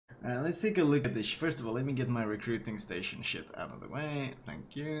Alright, let's take a look at this. First of all, let me get my recruiting station shit out of the way.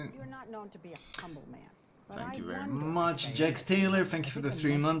 Thank you. You're not known to be a humble man. Thank you very much. Jax Taylor, thank you for the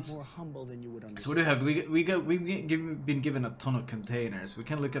 3 months. So what do we have? We've been given a ton of containers. We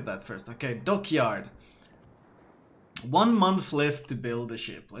can look at that first. Okay, dockyard. 1 month left to build a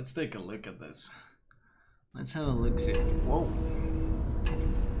ship. Let's take a look at this. Let's have a look. See. Whoa.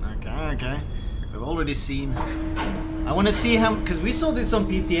 Okay. We've already seen. I want to see how, because we saw this on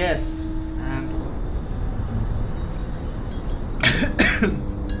PTS, and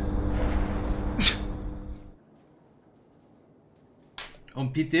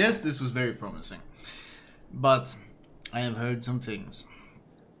on PTS this was very promising, but I have heard some things.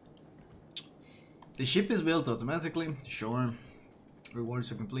 The ship is built automatically, sure. Rewards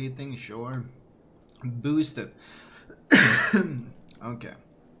for completing, sure. Boosted. Okay.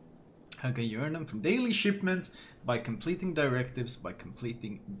 How can you earn them? From daily shipments, by completing directives, by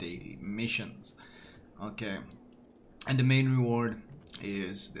completing daily missions. Okay. And the main reward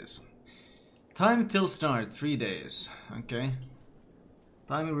is this. Time till start, 3 days. Okay.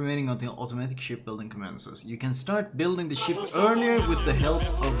 Time remaining until automatic shipbuilding commences. You can start building the ship earlier with the help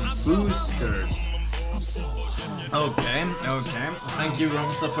of boosters. Okay. Thank you,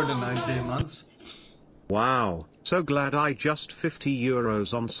 Ramsa, for the 9 months. Wow, so glad I just 50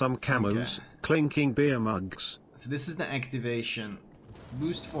 euros on some camos, okay. Clinking beer mugs. So this is the activation.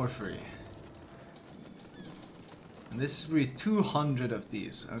 Boost for free. And this is really 200 of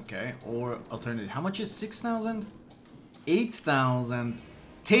these, okay. Or alternative, how much is 6,000? 8,000?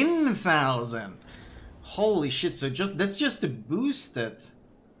 10,000? Holy shit, so that's just to boost it.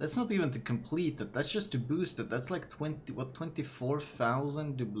 That's not even to complete it, that's just to boost it. That's like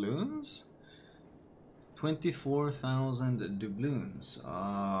 24,000 doubloons? 24,000 doubloons.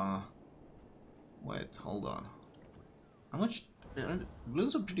 Wait, hold on. How much?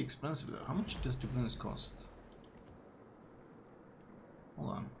 Doubloons are pretty expensive though. How much does doubloons cost?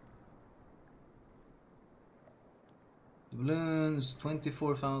 Hold on. Doubloons,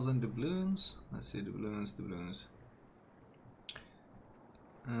 24,000 doubloons. Let's see, doubloons.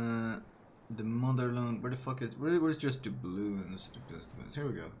 The mother loan. Where the fuck is? Where's just doubloons? Here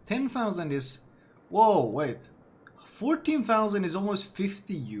we go. 10,000 is. Whoa, wait. 14,000 is almost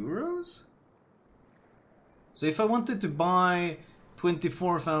 50 euros? So if I wanted to buy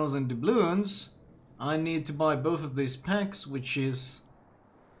 24,000 doubloons, I need to buy both of these packs, which is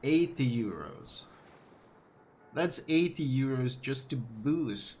 80 euros. That's 80 euros just to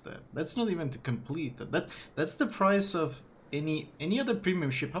boost that. That's not even to complete that. That's the price of any other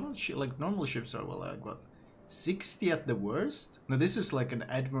premium ship. How much like normal ships are? Well, I've got 60 at the worst. No, this is like an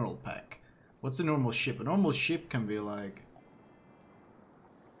admiral pack. What's a normal ship? A normal ship can be like...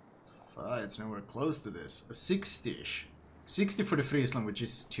 it's nowhere close to this. A 60-ish. 60 for the Friesland, which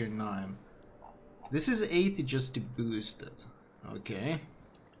is tier 9. So this is 80 just to boost it. Okay.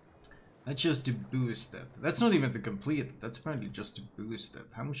 That's just to boost it. That's not even to complete it. That's apparently just to boost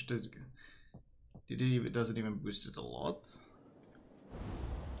it. How much does it... Does it even boost it a lot?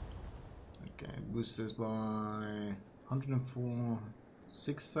 Okay, boost this by 104...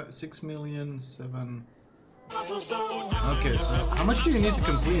 6 million, 7. Okay, so how much do you need to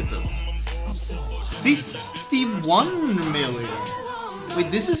complete it? 51 million! Wait,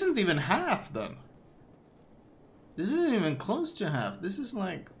 this isn't even half then. This isn't even close to half. This is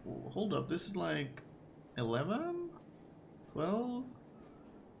like, hold up, this is like 11? 12?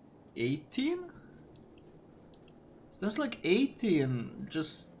 18? So that's like 18,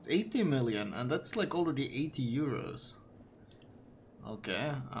 just 80 million, and that's like already 80 euros.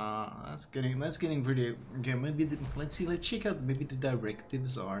 Okay, that's getting pretty. Okay, maybe let's check out maybe the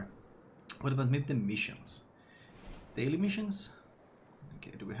directives are. What about maybe the missions? Daily missions?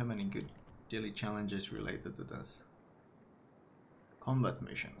 Okay, do we have any good daily challenges related to this? Combat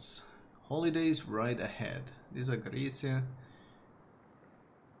missions. Holidays right ahead. These are Grecia.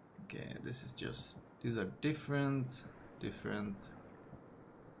 Okay, this is just, these are different.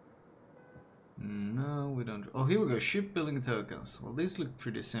 No, we don't. Oh, here we go. Shipbuilding tokens. Well, these look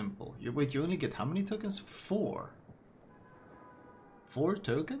pretty simple. Wait, you only get how many tokens? 4. 4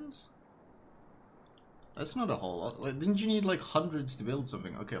 tokens? That's not a whole lot. Wait, didn't you need like hundreds to build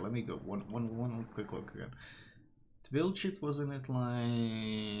something? Okay, let me go. One quick look again. To build shit, wasn't it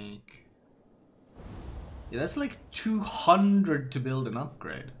like... Yeah, that's like 200 to build an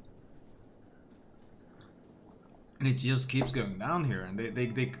upgrade. And it just keeps going down here, and they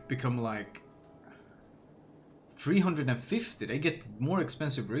become like 350. They get more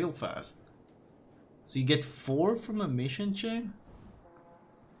expensive real fast. So you get 4 from a mission chain?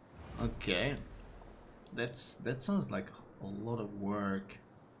 Okay. That sounds like a lot of work.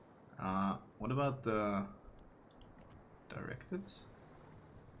 What about the directives?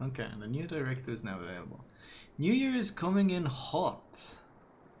 Okay, the new directive is now available. New Year is coming in hot.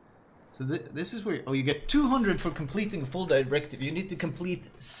 So this is where... Oh, you get 200 for completing a full directive. You need to complete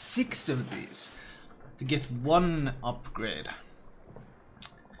 6 of these to get 1 upgrade.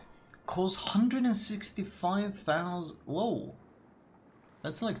 Costs 165,000... Whoa.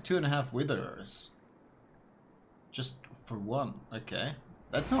 That's like 2.5 witherers. Just for 1. Okay.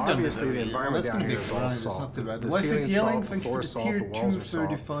 That's not going to be very... Well, that's going to be fine. It's not too bad. The wife is yelling. Thank you for the tier 2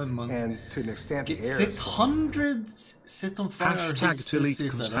 35 months. And to an extent, the air set is 100 set on fire. Hashtag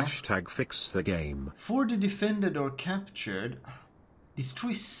delete. Hashtag fix the game. For the defended or captured,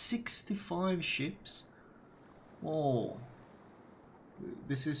 destroy 65 ships. Whoa.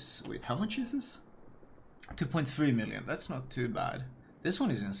 This is... Wait, how much is this? 2.3 million. That's not too bad. This one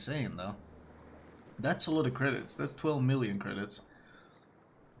is insane, though. That's a lot of credits. That's 12 million credits.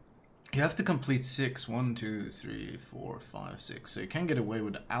 You have to complete 6. 1, 2, 3, 4, 5, 6. So you can get away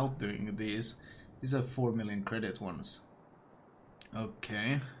without doing these. These are 4 million credit ones.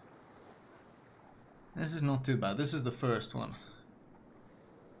 Okay. This is not too bad. This is the first one.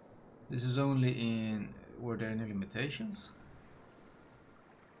 This is only in... Were there any limitations?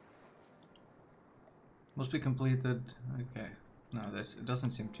 Must be completed. Okay. No, it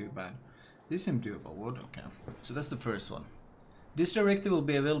doesn't seem too bad. This seems doable. What? Okay. So that's the first one. This directive will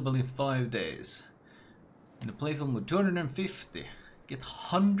be available in 5 days. In the playfield with 250. Get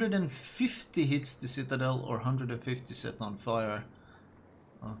 150 hits to Citadel or 150 set on fire.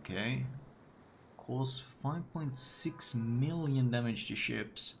 Okay. Cause 5.6 million damage to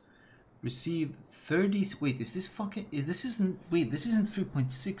ships. Receive 30... Wait, is this fucking... This isn't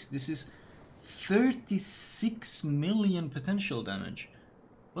 3.6. This is 36 million potential damage.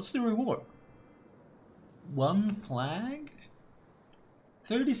 What's the reward? 1 flag?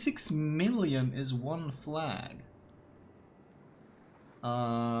 36 million is 1 flag.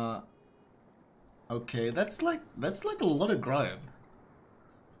 Okay, that's like a lot of grind.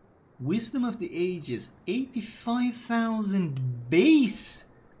 Wisdom of the Ages, 85,000 base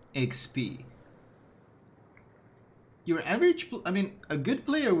XP. Your average, I mean, a good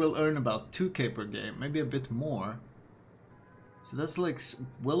player will earn about 2k per game, maybe a bit more. So that's like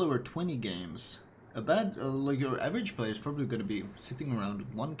well over 20 games. A bad, like your average player is probably going to be sitting around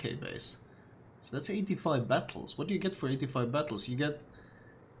 1k base. So that's 85 battles. What do you get for 85 battles? You get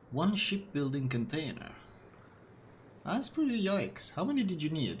 1 shipbuilding container. That's pretty yikes. How many did you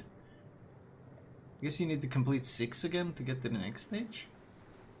need? I guess you need to complete 6 again to get to the next stage.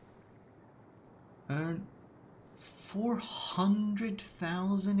 Earn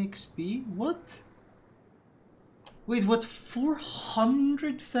 400,000 XP? What? Wait, what?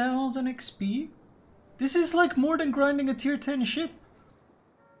 400,000 XP? This is like more than grinding a tier 10 ship.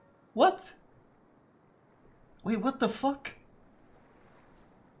 What? Wait, what the fuck?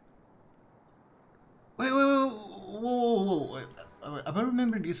 Wait, whoa. Am I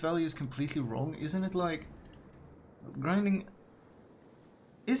remembering these values completely wrong? Isn't it like grinding...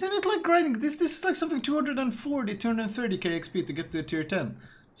 Isn't it like grinding? This is like something 240, 230k XP to get to a tier 10.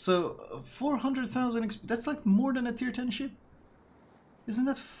 So 400,000 XP, that's like more than a tier 10 ship. Isn't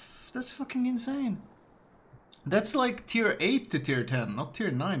that... that's fucking insane. That's like tier 8 to tier 10, not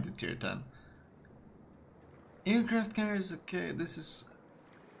tier 9 to tier 10. Aircraft carriers, okay, this is...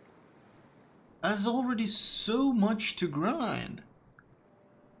 There's already so much to grind.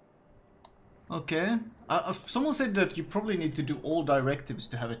 Okay. Someone said that you probably need to do all directives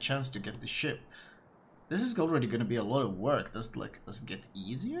to have a chance to get the ship. This is already going to be a lot of work. Does it get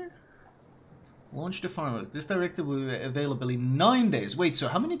easier? Launch the fireworks. This directive will be available in 9 days. Wait, so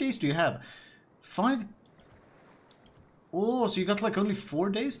how many days do you have? 5... Oh, so you got like only 4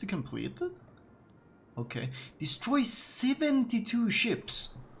 days to complete it? Okay. Destroy 72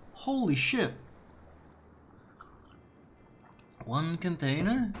 ships. Holy shit. 1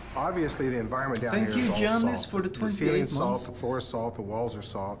 container. Obviously, the environment down Thank here is you, all Giannis, salt. for the The 28 ceiling's months. salt, the floor is salt, the walls are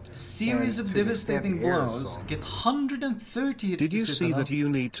salt. Series and of to an extent, devastating the air is blows. salt. Get 130 hits. Did you to see that you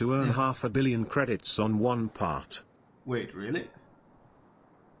need to earn 500 million credits on one part? Wait, really?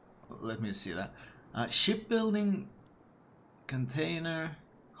 Let me see that. Shipbuilding container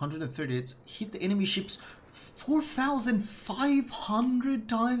 130 hits. Hit the enemy ships 4,500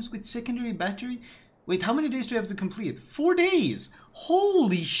 times with secondary battery. Wait, how many days do you have to complete? 4 days!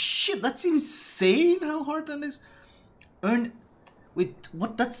 Holy shit, that's insane how hard that is. Earn... Wait,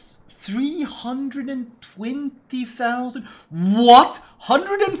 what? That's 320,000... What?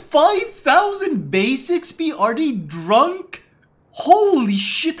 105,000 base XP? Are they drunk? Holy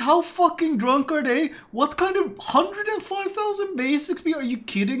shit, how fucking drunk are they? What kind of 105,000 base XP? Are you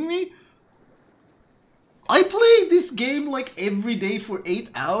kidding me? I play this game like every day for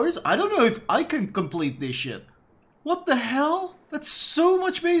 8 hours. I don't know if I can complete this shit. What the hell? That's so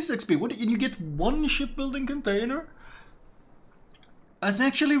much base XP. What, and you get one shipbuilding container? That's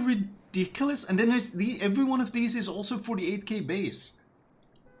actually ridiculous. And then there's every one of these is also 48k base.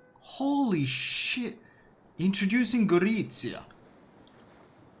 Holy shit. Introducing Gorizia.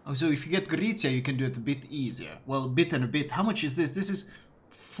 Oh, so if you get Gorizia, you can do it a bit easier. Well, a bit and a bit. How much is this? This is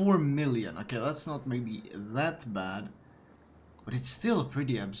 4 million. Okay, that's not maybe that bad. But it's still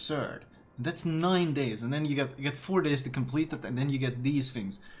pretty absurd. That's 9 days. And then you get 4 days to complete it. And then you get these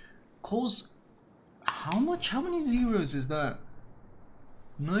things. Cause, how much? How many zeros is that?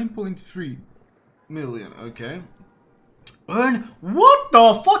 9.3 million. Okay. Earn. What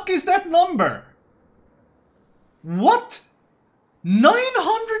the fuck is that number? What?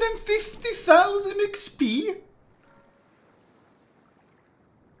 950,000 XP?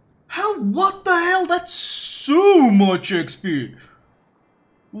 How? What the hell? That's so much XP.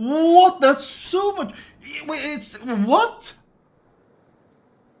 What? That's so much. Wait, it's what?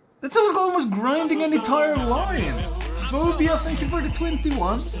 That's like almost grinding an entire line. Phobia, thank you for the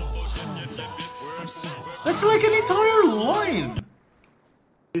 21. That's like an entire line.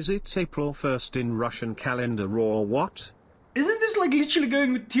 Is it April 1st in Russian calendar or what? Isn't this like literally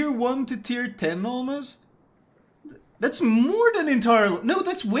going with tier 1 to tier 10 almost? That's more than entire... No,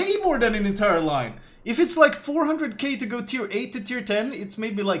 that's way more than an entire line. If it's like 400k to go tier 8 to tier 10, it's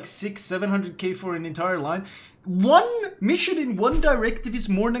maybe like 600-700k for an entire line. One mission in one directive is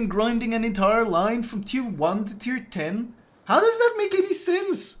more than grinding an entire line from tier 1 to tier 10. How does that make any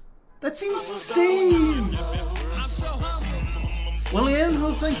sense? That's insane. Well,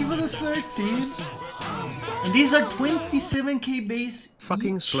 Angel, thank you for the 13. And these are 27k base.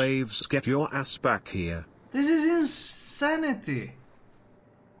 Fucking each. slaves, get your ass back here. This is insanity.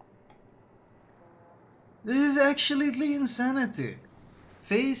 This is actually insanity.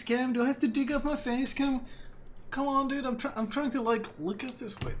 Face cam, do I have to dig up my face cam? Come on, dude, I'm trying to like look at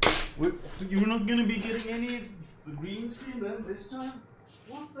this. Wait, you're not gonna be getting any green screen then this time?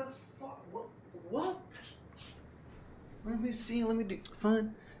 What the fuck? What? Let me see. Let me do.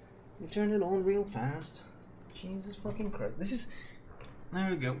 Fine. You turn it on real fast. Jesus fucking Christ! This is. There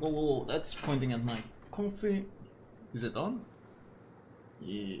we go. Whoa! That's pointing at my coffee. Is it on?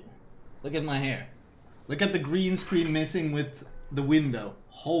 Yeah. Look at my hair. Look at the green screen missing with the window.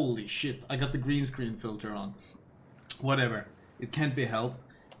 Holy shit! I got the green screen filter on. Whatever. It can't be helped.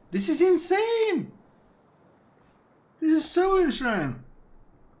 This is insane! This is so insane!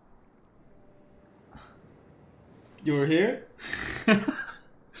 You're here?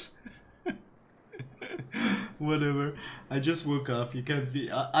 Whatever. I just woke up. You can't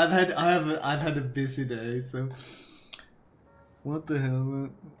be. I've had a busy day, so. What the hell,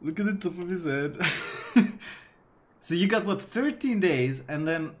 man? Look at the top of his head. So you got what, 13 days, and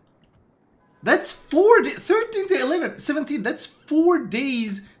then that's 13 to 11, 17. That's 4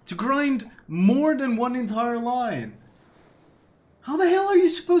 days to grind more than one entire line. How the hell are you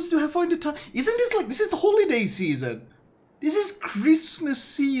supposed to have find the time? Isn't this like, this is the holiday season? This is Christmas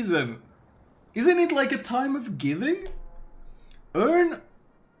season. Isn't it like a time of giving? Earn...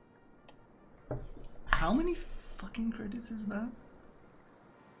 How many fucking credits is that?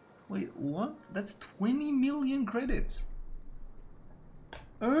 Wait, what? That's 20 million credits.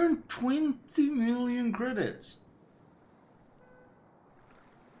 Earn 20 million credits.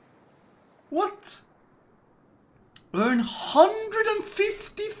 What? Earn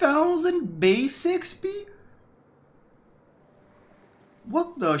 150,000 base XP?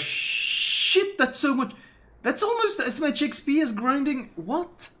 What the shit? That's so much. That's almost as much XP as grinding.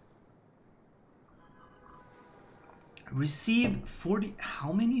 What? Receive 40.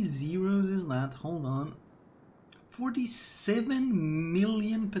 How many zeros is that? Hold on. 47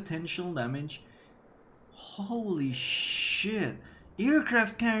 million potential damage. Holy shit.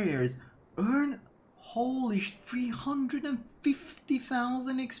 Aircraft carriers earn. Holy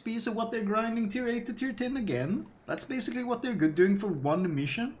 350,000 XP. So what they're grinding tier 8 to tier 10 again? That's basically what they're good doing for one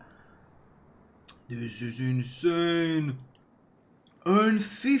mission. This is insane. Earn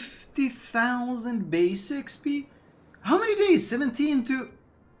 50,000 base XP. How many days? 17 to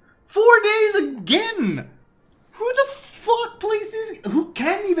 4 days again. Who the fuck plays this? Who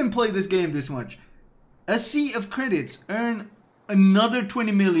can even play this game this much? A sea of credits. Earn another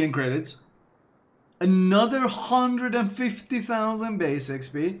 20 million credits. Another 150,000 base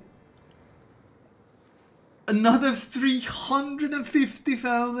XP. Another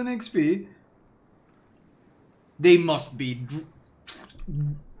 350,000 XP. They must be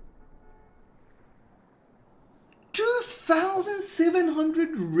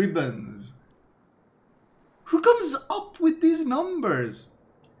 2,700 ribbons. Who comes up with these numbers?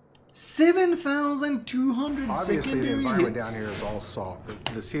 7,200 Obviously, the secondary environment hits. down here is all salt.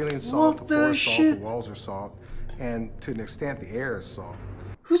 The ceiling's salt, What the the floor's shit? salt, the walls are salt, and to an extent, the air is salt.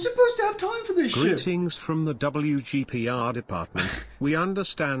 Who's supposed to have time for this shit? Greetings from the WGPR department. We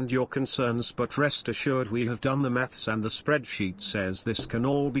understand your concerns, but rest assured we have done the maths and the spreadsheet says this can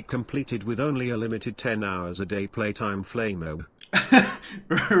all be completed with only a limited 10 hours a day playtime. Flamu.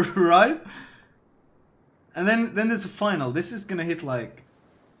 Right? And then there's a final. This is gonna hit like...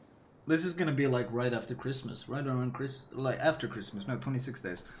 This is gonna be like right after Christmas. Right around like after Christmas. No, 26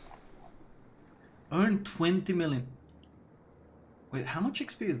 days. Earn 20 million. Wait, how much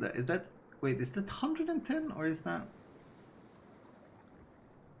XP is that? Is that... Wait, is that 110 or is that...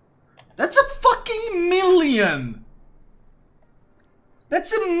 That's a fucking million!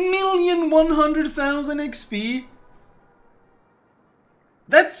 That's 1,100,000 XP.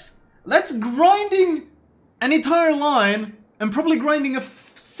 That's grinding an entire line and probably grinding a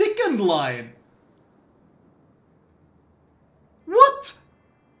second line. What?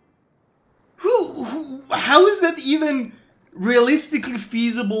 How is that even realistically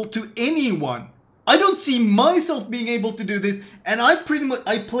feasible to anyone? I don't see myself being able to do this, and I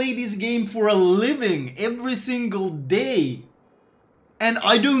play this game for a living every single day. And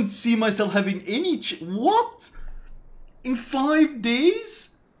I don't see myself having any what? In 5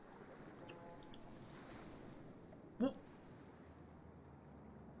 days?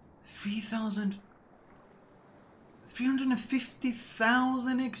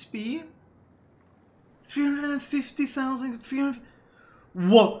 350,000 XP? 350,000,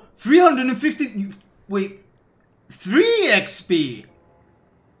 what? 350, wait, 3 XP?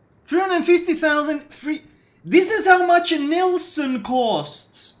 350,000 free, this is how much a Nelson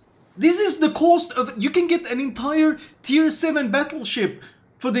costs. This is the cost of, you can get an entire tier 7 battleship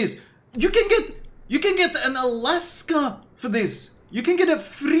for this. You can get an Alaska for this. You can get a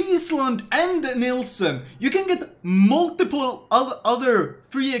Friesland and a Nelson. You can get multiple other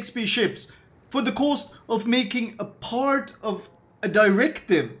free XP ships for the cost of making a part of a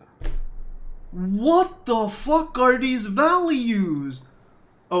directive. What the fuck are these values?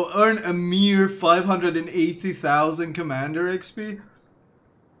 Oh, earn a mere 580,000 commander XP?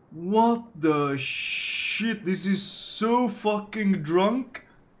 What the shit? This is so fucking drunk.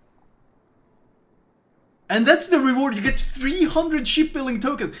 And that's the reward. You get 300 shipbuilding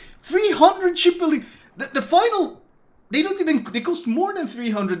tokens. 300 shipbuilding. The final... They don't even... They cost more than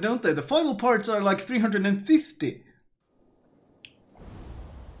 300, don't they? The final parts are like 350.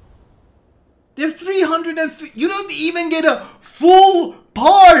 They're 350. You don't even get a full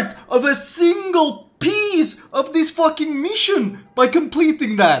part of a single piece of this fucking mission by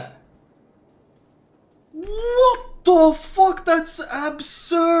completing that. What the fuck? That's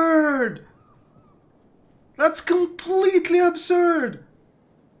absurd. That's completely absurd.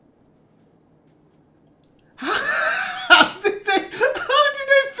 How did they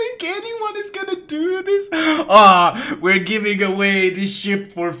think anyone is gonna do this? Ah, we're giving away this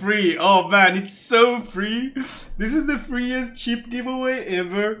ship for free. Oh man, it's so free. This is the freest ship giveaway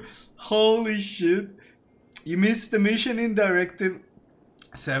ever. Holy shit. You missed the mission in Directive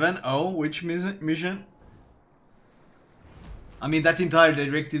 7. Oh, which mission? I mean, that entire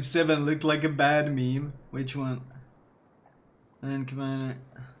Directive 7 looked like a bad meme. Which one? And Commander.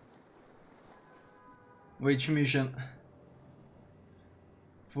 Which mission?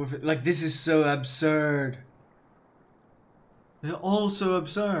 Like, this is so absurd. They're all so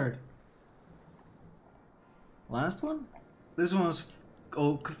absurd. Last one? This one was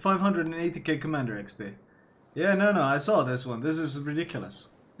 580k Commander XP. Yeah, no, I saw this one. This is ridiculous.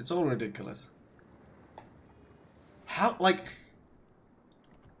 It's all ridiculous. How, like...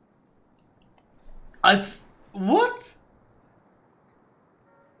 What?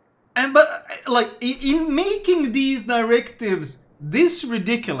 And but like in making these directives this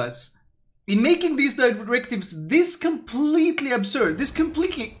ridiculous, in making these directives this completely absurd, this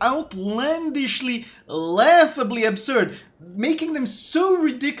completely outlandishly, laughably absurd, making them so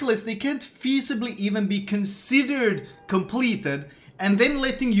ridiculous they can't feasibly even be considered completed, and then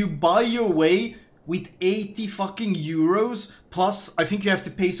letting you buy your way with 80 fucking euros, plus I think you have to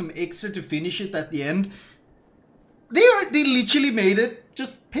pay some extra to finish it at the end. They literally made it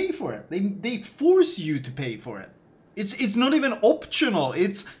just pay for it. They force you to pay for it. It's not even optional.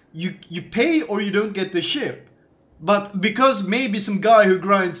 It's you pay or you don't get the ship. But because maybe some guy who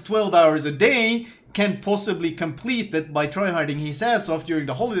grinds 12 hours a day can possibly complete it by tryharding his ass off during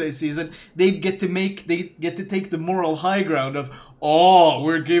the holiday season, they get to take the moral high ground of, oh,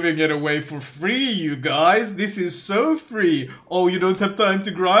 we're giving it away for free, you guys. This is so free. Oh, you don't have time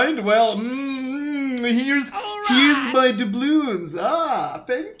to grind? Well, here's my doubloons. Ah,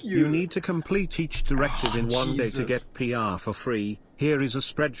 thank you. You need to complete each directive in one day to get PR for free. Here is a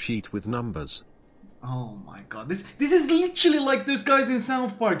spreadsheet with numbers. Oh my god, this is literally like those guys in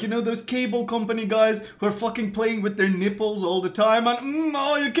South Park, you know, those cable company guys who are fucking playing with their nipples all the time and,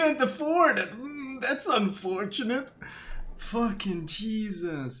 oh, you can't afford it. That's unfortunate. Fucking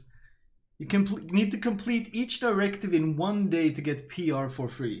Jesus. You need to complete each directive in one day to get PR for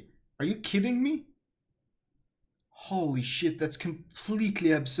free. Are you kidding me? Holy shit, that's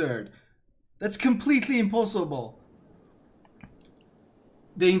completely absurd. That's completely impossible.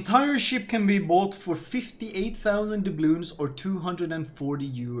 The entire ship can be bought for 58,000 doubloons or 240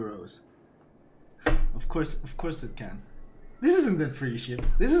 euros. Of course it can. This isn't the free ship.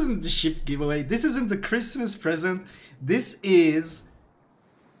 This isn't the ship giveaway. This isn't the Christmas present. This is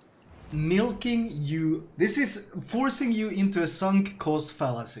milking you. This is forcing you into a sunk cost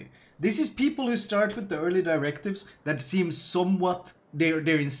fallacy. This is people who start with the early directives that seem somewhat, they're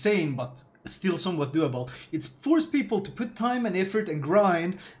insane, but still somewhat doable. It's forced people to put time and effort and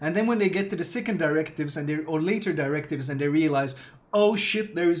grind, and then when they get to the second directives or later directives and they realize, oh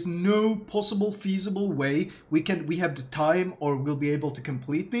shit, there is no possible feasible way we have the time or we'll be able to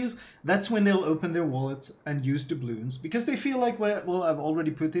complete these, that's when they'll open their wallets and use doubloons, because they feel like, well, I've already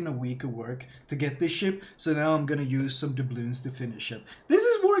put in a week of work to get this ship, so now I'm gonna use some doubloons to finish it. This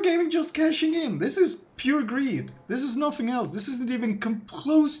is wargaming just cashing in. This is pure greed. This is nothing else. This isn't even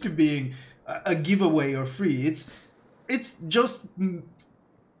close to being a giveaway or free. It's just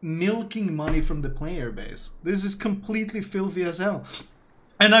milking money from the player base. This is completely filthy as hell.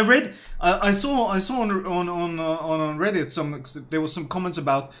 And I read, I saw on Reddit there was some comments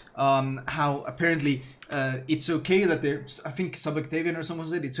about how apparently it's okay that they're, I think Suboctavian or someone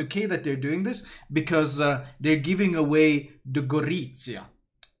said it's okay that they're doing this because they're giving away the Gorizia,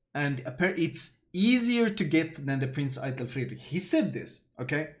 and it's easier to get than the Prince Eitel Friedrich. He said this,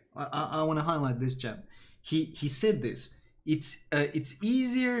 okay? I want to highlight this, chat. He said this. It's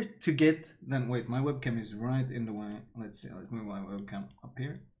easier to get than, wait, my webcam is right in the way. Let's see. Let's move my webcam up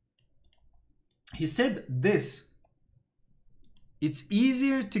here. He said this. It's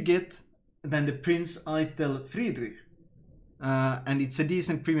easier to get than the Prince Eitel Friedrich, and it's a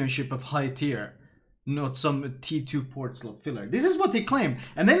decent premium ship of high tier, not some T2 port slot filler. This is what he claimed.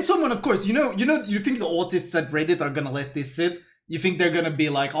 And then someone, of course, you think the autists at Reddit are gonna let this sit? You think they're gonna be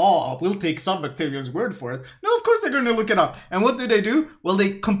like, oh, we'll take Suboctavian's word for it? No, of course they're gonna look it up. And what do? Well,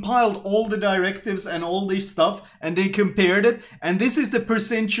 they compiled all the directives and all this stuff, and they compared it, and this is the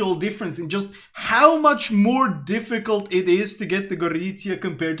percentual difference in just how much more difficult it is to get the Gorizia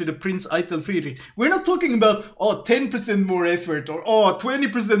compared to the Prince Eitel Friedrich. We're not talking about, oh, 10% more effort, or oh,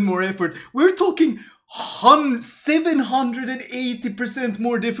 20% more effort. We're talking 780%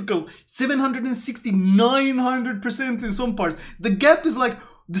 more difficult, 760, 900% in some parts. The gap is like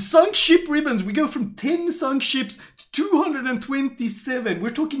the sunk ship ribbons. We go from 10 sunk ships to 227.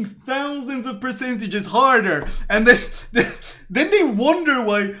 We're talking thousands of percentages harder. And then they wonder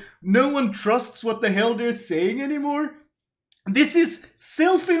why no one trusts what the hell they're saying anymore. This is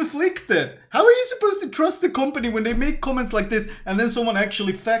self-inflicted. How are you supposed to trust the company when they make comments like this and then someone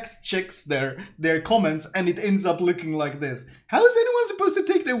actually fact checks their comments and it ends up looking like this? How is anyone supposed to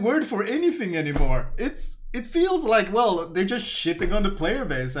take their word for anything anymore? It feels like, well, they're just shitting on the player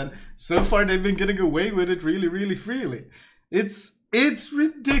base, and so far they've been getting away with it really, really freely. It's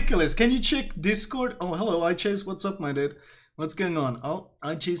ridiculous. Can you check Discord? Oh, hello, iChase. What's up, my dude? What's going on? Oh,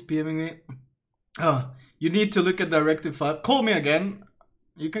 iChase PMing me. Oh. You need to look at Directive 5. Call me again.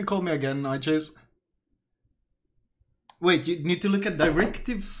 You can call me again, iChase. Wait, you need to look at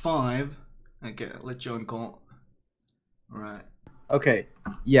Directive 5. Okay, I'll let you on call. Alright. Okay,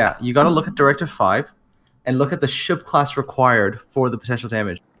 yeah, you gotta look at Directive 5 and look at the ship class required for the potential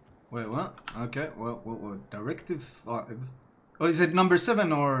damage. Wait, what? Okay, well, Directive 5. Oh, is it number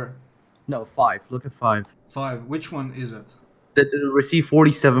 7 or? No, 5. Look at 5. 5. Which one is it? That receive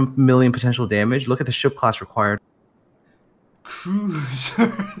 47 million potential damage. Look at the ship class required.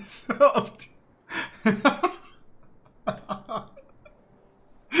 Cruisers. they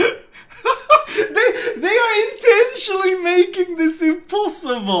are intentionally making this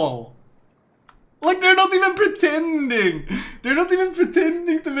impossible. Like, they're not even pretending. They're not even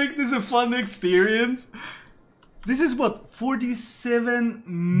pretending to make this a fun experience. This is what? 47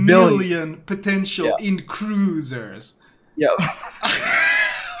 million potential in cruisers. Yeah.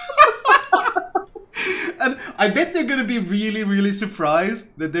 I bet they're gonna be really, really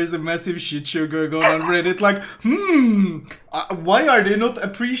surprised that there's a massive shit show going on Reddit. Like, why are they not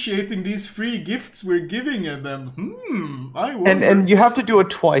appreciating these free gifts we're giving at them? I wonder. And you have to do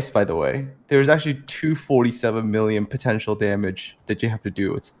it twice, by the way. There's actually 247 million potential damage that you have to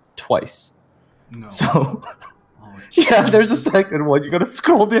do. It's twice. No. So, Oh, yeah, there's a Jesus. second one. You gotta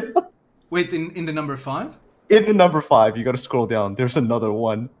scroll down. Wait, in the number 5? In the number 5, you gotta scroll down. There's another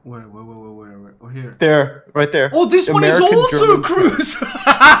one. Where? Oh, here. There, right there. Oh, this one is American also German a cruise!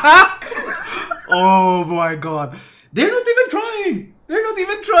 Oh my god. They're not even trying! They're not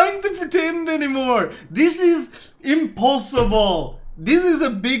even trying to pretend anymore! This is impossible! This is a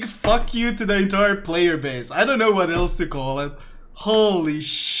big fuck you to the entire player base. I don't know what else to call it. Holy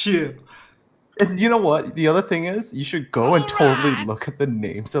shit. And you know what? The other thing is, you should go and totally look at the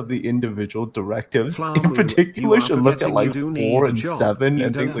names of the individual directives. In Flamu, particular, you you are should look at forgetting like you do need 4 a and job. 7 You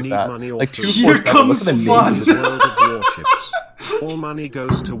and things don't like need that. money or Like food. 2, Here 4, 7. comes Look at the fun. names. In the world of warships, all money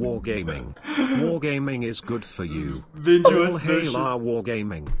goes to wargaming. Wargaming is good for you. Binge All watch hail version. our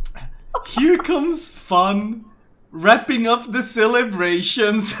wargaming. Here comes fun, wrapping up the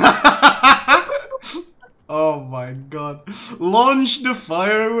celebrations. Oh my god. Launch the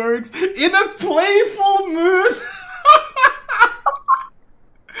fireworks in a playful mood.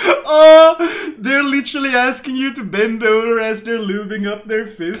 Oh, they're literally asking you to bend over as they're lubing up their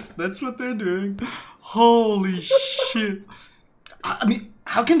fist. That's what they're doing. Holy shit. I mean,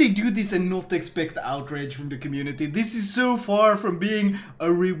 how can they do this and not expect outrage from the community? This is so far from being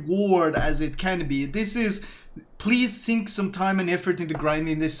a reward as it can be. This is, please sink some time and effort into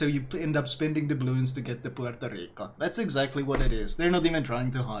grinding this so you end up spending the balloons to get to Puerto Rico. That's exactly what it is. They're not even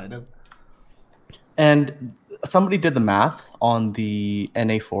trying to hide it. And somebody did the math on the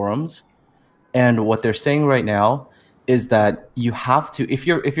NA forums, and what they're saying right now is that you have to, if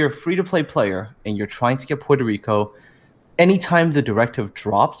you're a free-to-play player and you're trying to get Puerto Rico, anytime the directive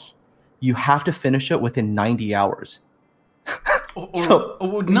drops, you have to finish it within 90 hours.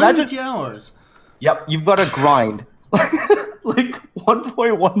 Or 90 hours. Yep, you've got to grind. Like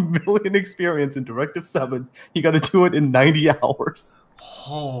 1.1 million experience in Directive 7. You got to do it in 90 hours.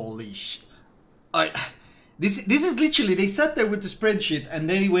 Holy shit. This is literally, they sat there with the spreadsheet and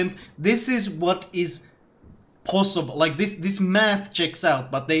they went, this is what is possible. Like this math checks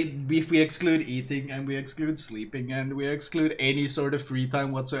out, but if we exclude eating and we exclude sleeping and we exclude any sort of free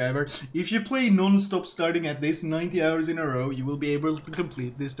time whatsoever, if you play non-stop starting at this 90 hours in a row, you will be able to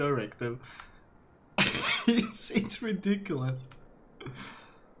complete this directive. It's ridiculous.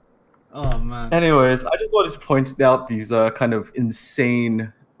 Oh man. Anyways, I just wanted to point out these kind of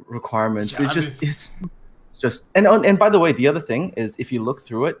insane requirements. Yeah, It's just and by the way, the other thing is, if you look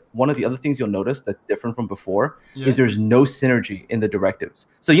through it, one of the other things you'll notice that's different from before is there's no synergy in the directives.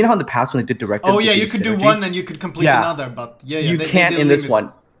 So you know how in the past when they did directives, oh yeah, you could do one and you could complete another, but you can't in this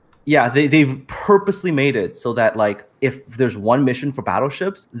one. Yeah, they've purposely made it so that, like, if there's one mission for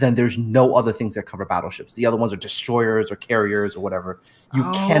battleships, then there's no other things that cover battleships. The other ones are destroyers or carriers or whatever. You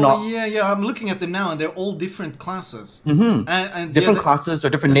cannot. Yeah. I'm looking at them now, and they're all different classes. And different classes or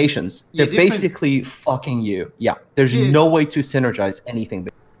different nations. They're basically fucking you. Yeah, there's no way to synergize anything.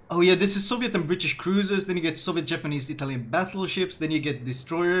 Oh yeah, this is Soviet and British cruisers, then you get Soviet, Japanese, Italian battleships, then you get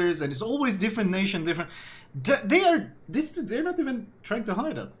destroyers, and it's always different nation, different... They're not even trying to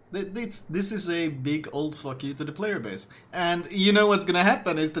hide it. This is a big old fuck you to the player base. And you know what's gonna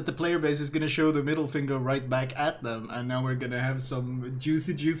happen is that the player base is gonna show the middle finger right back at them, and now we're gonna have some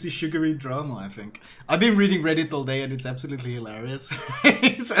juicy, sugary drama, I think. I've been reading Reddit all day and it's absolutely hilarious.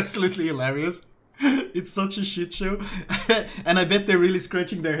 It's absolutely hilarious. It's such a shit show. And I bet they're really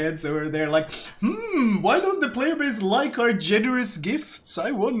scratching their heads over there like, why don't the player base like our generous gifts?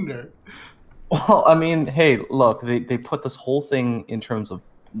 I wonder. Well, I mean, hey, look, they put this whole thing in terms of,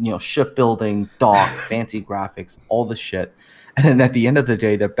 shipbuilding, dock, fancy graphics, all the shit. And then at the end of the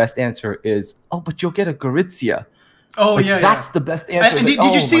day, their best answer is, oh, but you'll get a Gorizia. Oh, like, yeah, that's the best answer. And did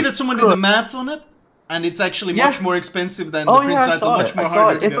you see that someone did the math on it? And it's actually much more expensive than the Prince Item, much more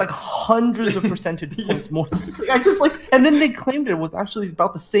harder. It's like hundreds of percentage points more. And then they claimed it was actually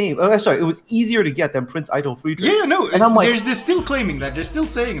about the same. Oh, sorry, it was easier to get than Prince Idol Free Trade. Yeah, no, and I'm like, they're still claiming that. They're still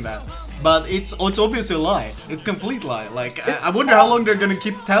saying that. But it's obviously a lie. It's a complete lie. Like, I wonder how long they're gonna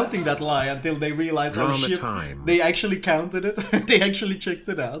keep touting that lie until they realize, oh shit, they actually counted it. They actually checked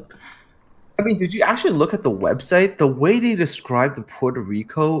it out. I mean, did you actually look at the website? The way they describe the Puerto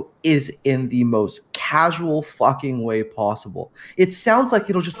Rico is in the most casual fucking way possible. It sounds like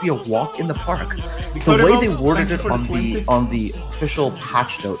it'll just be a walk in the park. The way they worded it on the official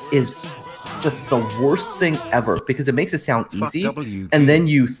patch note is just the worst thing ever because it makes it sound easy, WG. and then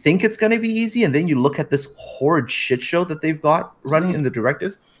you think it's going to be easy, and then you look at this horrid shit show that they've got running in the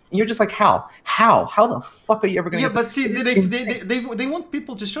directives, and you're just like, how the fuck are you ever going to? Yeah, but see, they want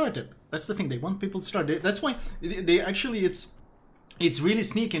people to start it. That's the thing. They want people to start it. That's why they actually it's really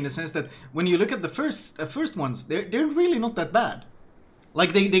sneaky in the sense that when you look at the first ones, they're really not that bad.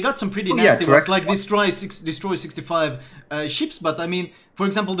 Like they got some pretty nasty ones, like destroy 65 ships. But I mean, for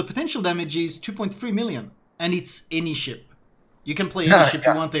example, the potential damage is 2.3 million, and it's any ship. You can play any ship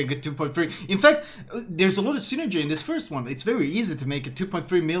you want to get 2.3. In fact, there's a lot of synergy in this first one. It's very easy to make it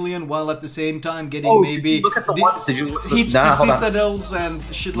 2.3 million while at the same time getting maybe look at the ones. hits to citadels and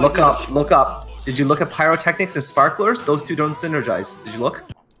shit like this. Look up. Did you look at pyrotechnics and sparklers? Those two don't synergize. Did you look?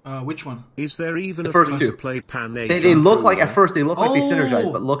 Which one? Is there even the first two? Play Pan they look like, at first, they look like they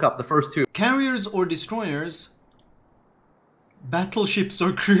synergize, but look up the first two. Carriers or destroyers, battleships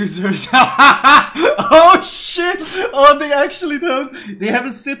or cruisers. Oh shit! Oh, they actually don't. They have a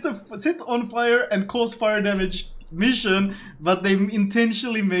set on fire and cause fire damage mission, but they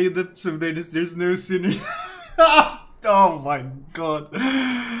intentionally made it so there's no synergy. Oh my god!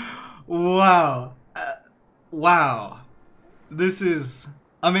 Wow, wow. This is.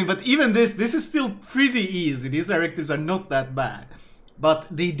 I mean, but even this is still pretty easy. These directives are not that bad, but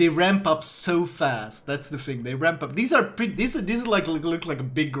they ramp up so fast. That's the thing. They ramp up. These are pretty. These like look like a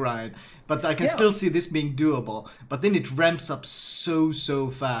big grind, but I can still see this being doable. But then it ramps up so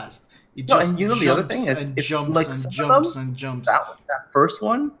fast. It just and you know the other thing is, and jumps like and jumps and jumps. That first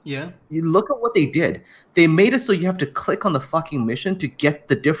one, yeah. You look at what they did. They made it so you have to click on the fucking mission to get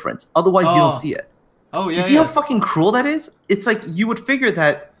the difference. Otherwise, you don't see it. Oh yeah. You see how fucking cruel that is? It's like you would figure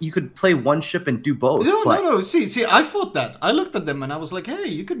that you could play one ship and do both. No. See, I thought that. I looked at them and I was like, hey,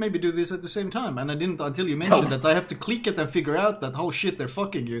 you could maybe do this at the same time. And I didn't until you mentioned that I have to click it and figure out that, oh shit, they're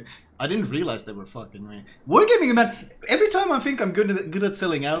fucking you. I didn't realize they were fucking me. Wargaming, man, every time I think I'm good at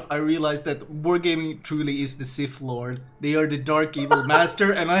selling out, I realize that Wargaming truly is the Sith Lord. They are the Dark Evil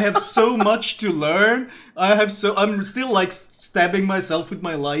Master, and I have so much to learn. I'm still like stabbing myself with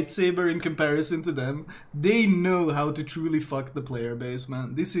my lightsaber in comparison to them. They know how to truly fuck the player base,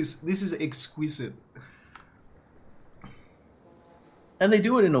 man. This is exquisite. And they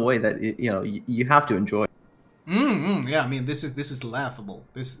do it in a way that you have to enjoy. Yeah, I mean, this is laughable.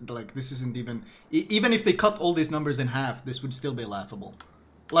 This isn't even if they cut all these numbers in half, this would still be laughable.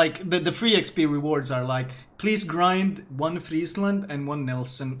 Like the free XP rewards are like, please grind 1 Friesland and 1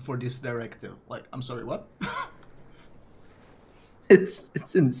 Nelson for this directive. Like, I'm sorry, what?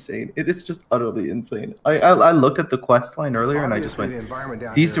 It's insane. It is just utterly insane. I looked at the quest line earlier and I just went,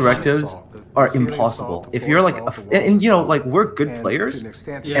 these directives are impossible. If you're like, and like we're good players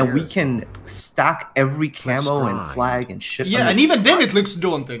and we can stack every camo and flag and shit. Yeah, and even then it looks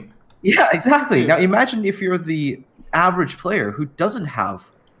daunting. Yeah, exactly. Now imagine if you're the average player who doesn't have,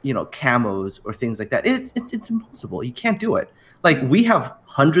 camos or things like that. It's impossible. You can't do it. Like we have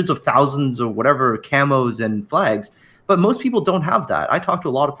hundreds of thousands or whatever camos and flags. But most people don't have that. I talk to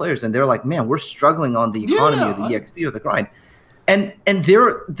a lot of players, and they're like, "Man, we're struggling on the economy or the EXP or the grind," and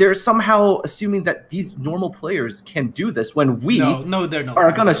they're somehow assuming that these normal players can do this when we they're not.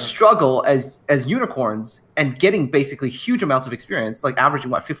 Are gonna struggle as unicorns and getting basically huge amounts of experience, like averaging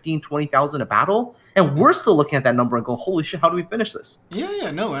what 15, 20,000 a battle, and we're still looking at that number and going, "Holy shit, how do we finish this?"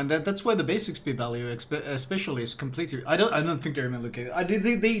 No, and that's why the base XP value, especially, is completely. I don't think they're even looking.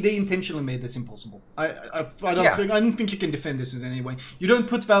 They intentionally made this impossible. I don't think you can defend this in any way. You don't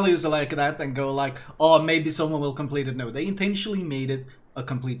put values like that and go like, oh, maybe someone will complete it. No, they intentionally made it a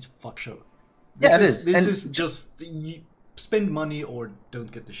complete fuck show. This is just spend money or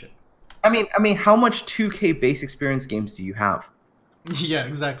don't get the shit. I mean, how much 2K base experience games do you have? Yeah,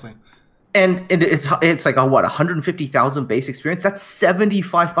 exactly. And it's like 150,000 base experience. That's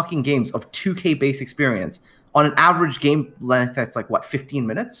 75 fucking games of 2K base experience on an average game length. That's like 15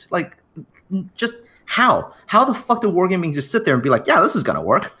 minutes. Like, just how the fuck do Wargaming just sit there and be like, yeah, this is gonna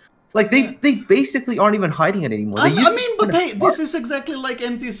work? Like they basically aren't even hiding it anymore. This is exactly like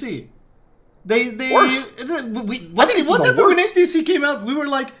NTC. What happened when NTC came out? We were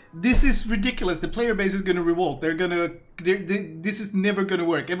like, this is ridiculous. The player base is gonna revolt. This is never gonna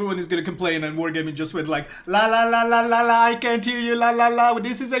work. Everyone is gonna complain, and Wargaming just went like, la la la la la la, I can't hear you, la la la,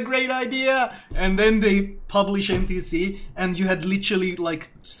 this is a great idea. And then they publish NTC, and you had literally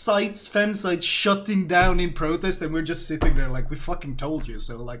like fan sites shutting down in protest, and we're just sitting there like, we fucking told you.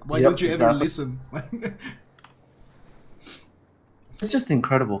 So like, why don't you ever listen? It's just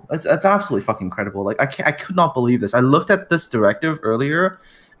incredible. It's absolutely fucking incredible. Like I could not believe this. I looked at this directive earlier,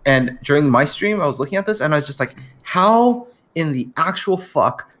 and during my stream, I was looking at this, and I was just like, how in the actual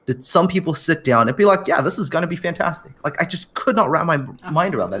fuck did some people sit down and be like, yeah, this is gonna be fantastic? Like, I just could not wrap my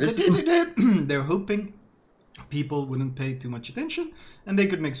mind around that. They're hoping people wouldn't pay too much attention and they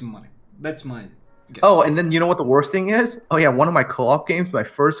could make some money. That's my guess. Oh, and then you know what the worst thing is? Oh yeah, one of my co-op games, my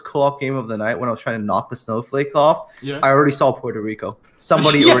first co-op game of the night, when I was trying to knock the snowflake off, I already saw Puerto Rico.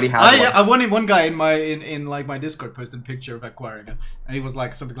 Somebody already had one guy in my Discord posted a picture of acquiring it, and he was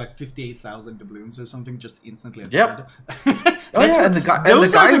like something like 58,000 doubloons or something just instantly. Yep. And the guy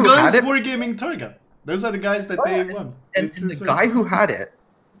those are the guys who had it, wargaming target. Those are the guys that they won. And the guy who had it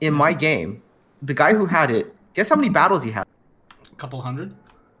in my game, the guy who had it, guess how many battles he had? A couple hundred.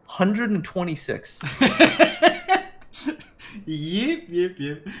 126.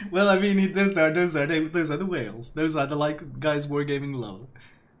 Yep. Well, I mean, those are the whales. Those are the guys wargaming low.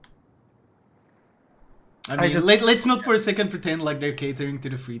 I mean, let's not for a second pretend like they're catering to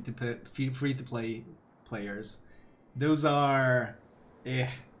the free to play players. Those are the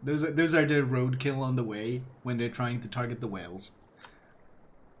roadkill on the way when they're trying to target the whales.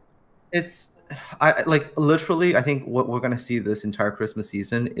 I literally, I think what we're gonna see this entire Christmas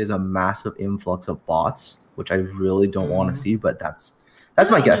season is a massive influx of bots, which I really don't want to see, but that's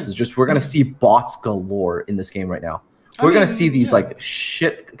my guess. Is just we're gonna see bots galore in this game right now. We're gonna see these like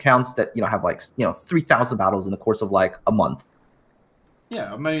shit accounts that have 3,000 battles in the course of like a month.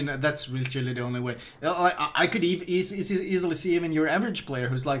 Yeah, I mean, that's really the only way. I could easily see even your average player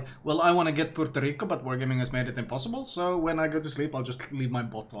who's like, well, I want to get Puerto Rico, but wargaming has made it impossible, so when I go to sleep, I'll just leave my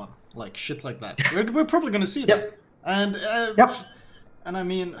bot on. Like, shit like that. We're probably going to see that. And, and I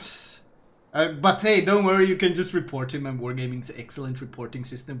mean... but hey, don't worry, you can just report him, and wargaming's excellent reporting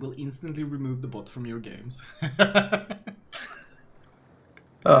system will instantly remove the bot from your games.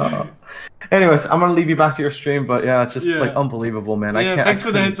 Anyways, I'm gonna leave you back to your stream, but yeah, it's just like unbelievable, man. Yeah, thanks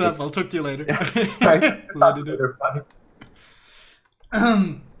for the heads up. I'll talk to you later.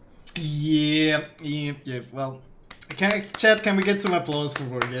 Yeah. Well, chat, can we get some applause for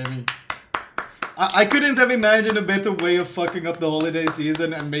wargaming? I couldn't have imagined a better way of fucking up the holiday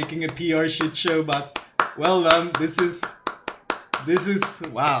season and making a PR shit show, but well done. This is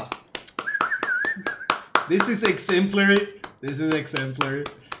wow. This is exemplary. This is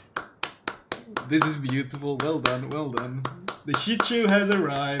beautiful. Well done. The shit show has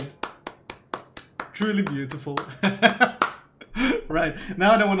arrived. Truly beautiful. Right,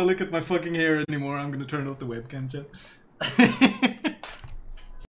 now I don't want to look at my fucking hair anymore. I'm gonna turn off the webcam, chat.